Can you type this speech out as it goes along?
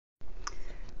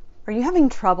Are you having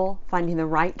trouble finding the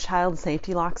right child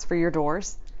safety locks for your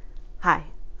doors? Hi,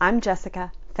 I'm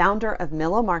Jessica, founder of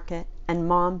Millow Market and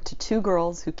mom to two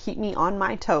girls who keep me on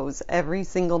my toes every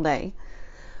single day.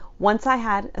 Once I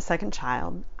had a second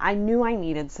child, I knew I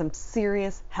needed some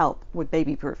serious help with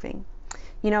baby proofing.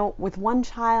 You know, with one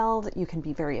child, you can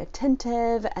be very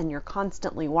attentive and you're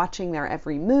constantly watching their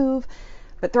every move,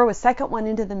 but throw a second one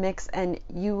into the mix and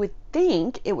you would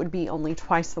think it would be only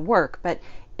twice the work, but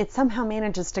it somehow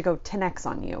manages to go 10x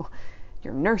on you.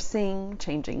 You're nursing,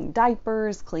 changing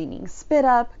diapers, cleaning spit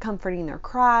up, comforting their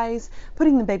cries,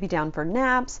 putting the baby down for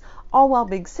naps, all while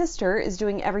big sister is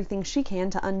doing everything she can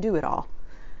to undo it all.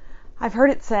 I've heard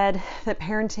it said that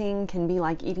parenting can be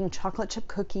like eating chocolate chip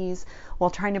cookies while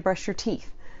trying to brush your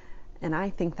teeth, and I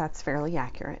think that's fairly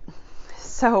accurate.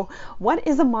 So what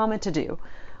is a mama to do?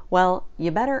 Well,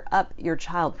 you better up your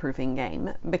childproofing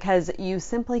game because you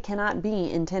simply cannot be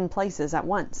in 10 places at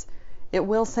once. It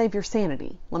will save your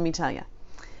sanity, let me tell you.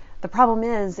 The problem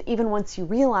is, even once you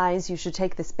realize you should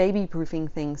take this baby proofing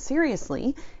thing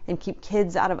seriously and keep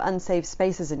kids out of unsafe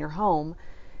spaces in your home,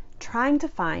 trying to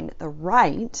find the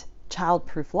right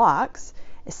childproof locks,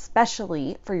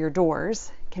 especially for your doors,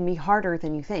 can be harder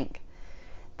than you think.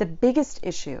 The biggest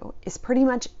issue is pretty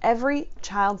much every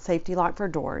child safety lock for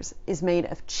doors is made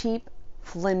of cheap,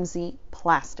 flimsy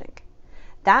plastic.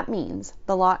 That means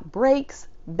the lock breaks,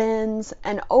 bends,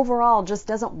 and overall just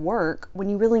doesn't work when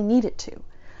you really need it to.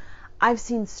 I've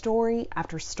seen story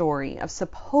after story of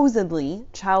supposedly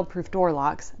childproof door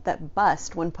locks that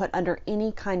bust when put under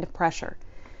any kind of pressure.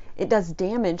 It does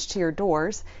damage to your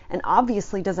doors and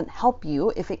obviously doesn't help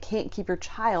you if it can't keep your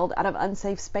child out of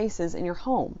unsafe spaces in your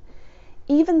home.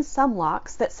 Even some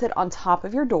locks that sit on top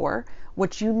of your door,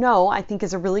 which you know I think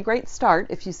is a really great start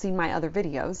if you've seen my other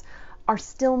videos, are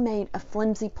still made of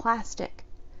flimsy plastic.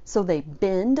 So they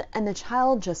bend and the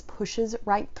child just pushes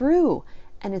right through,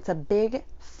 and it's a big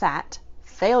fat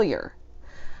failure.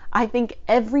 I think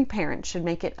every parent should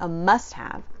make it a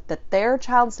must-have that their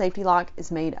child safety lock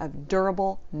is made of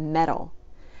durable metal.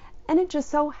 And it just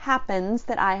so happens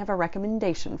that I have a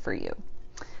recommendation for you.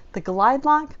 The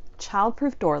GlideLok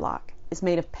childproof door lock is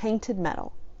made of painted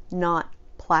metal, not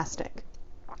plastic.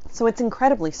 So it's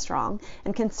incredibly strong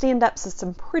and can stand up to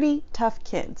some pretty tough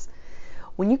kids.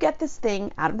 When you get this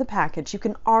thing out of the package, you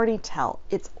can already tell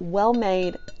it's well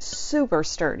made, super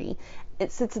sturdy.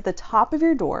 It sits at the top of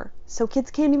your door, so kids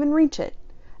can't even reach it.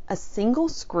 A single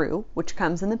screw, which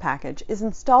comes in the package, is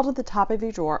installed at the top of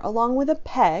your door along with a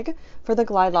peg for the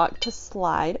GlideLok to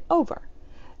slide over.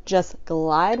 Just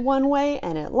glide one way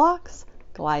and it locks,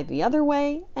 glide the other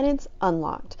way and it's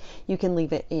unlocked. You can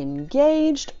leave it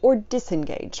engaged or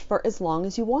disengaged for as long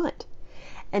as you want.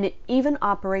 And it even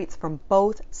operates from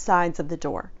both sides of the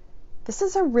door. This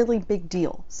is a really big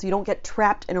deal, so you don't get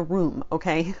trapped in a room,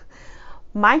 okay?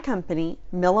 My company,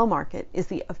 Millow Market, is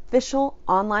the official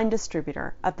online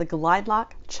distributor of the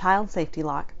GlideLok Child Safety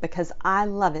Lock because I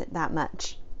love it that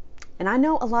much. And I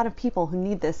know a lot of people who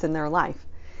need this in their life.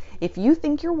 If you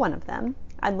think you're one of them,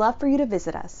 I'd love for you to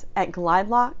visit us at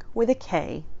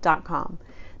GlideLok.com.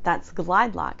 That's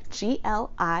GlideLok,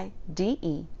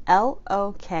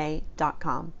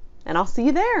 GlideLok.com. And I'll see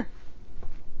you there.